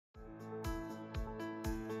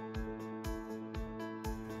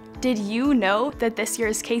Did you know that this year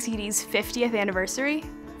is KCD's 50th anniversary?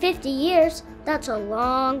 50 years? That's a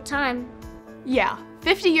long time. Yeah,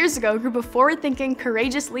 50 years ago, a group of forward-thinking,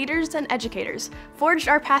 courageous leaders and educators forged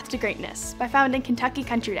our path to greatness by founding Kentucky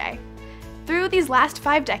Country Day. Through these last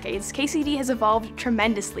 5 decades, KCD has evolved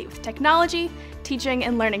tremendously with technology, teaching,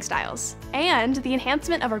 and learning styles, and the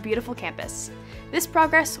enhancement of our beautiful campus. This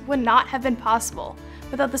progress would not have been possible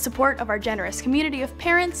without the support of our generous community of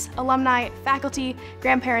parents, alumni, faculty,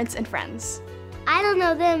 grandparents, and friends. I don't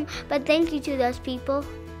know them, but thank you to those people.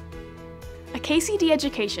 A KCD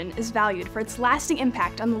education is valued for its lasting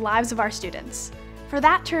impact on the lives of our students. For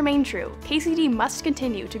that to remain true, KCD must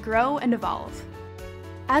continue to grow and evolve.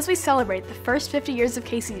 As we celebrate the first 50 years of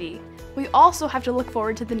KCD, we also have to look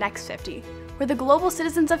forward to the next 50, where the global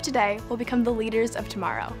citizens of today will become the leaders of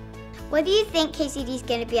tomorrow. What do you think KCD is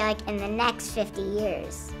going to be like in the next 50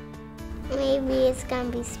 years? Maybe it's gonna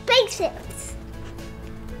be spaceships.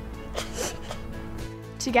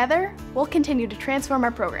 Together, we'll continue to transform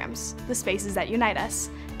our programs, the spaces that unite us,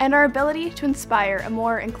 and our ability to inspire a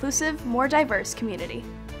more inclusive, more diverse community.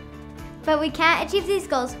 But we can't achieve these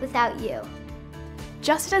goals without you.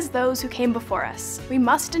 Just as those who came before us, we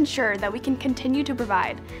must ensure that we can continue to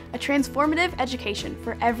provide a transformative education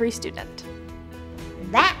for every student.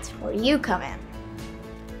 That's where you come in.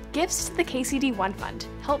 Gifts to the KCD One Fund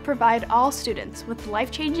help provide all students with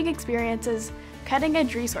life-changing experiences,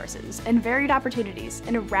 cutting-edge resources, and varied opportunities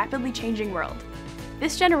in a rapidly changing world.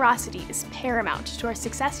 This generosity is paramount to our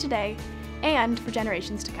success today and for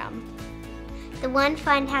generations to come. The One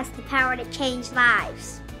Fund has the power to change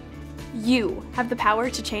lives. You have the power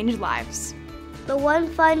to change lives. The One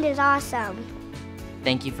Fund is awesome.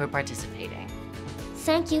 Thank you for participating.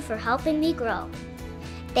 Thank you for helping me grow.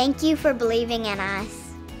 Thank you for believing in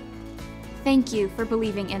us. Thank you for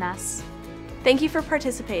believing in us. Thank you for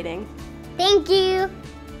participating. Thank you.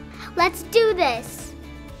 Let's do this.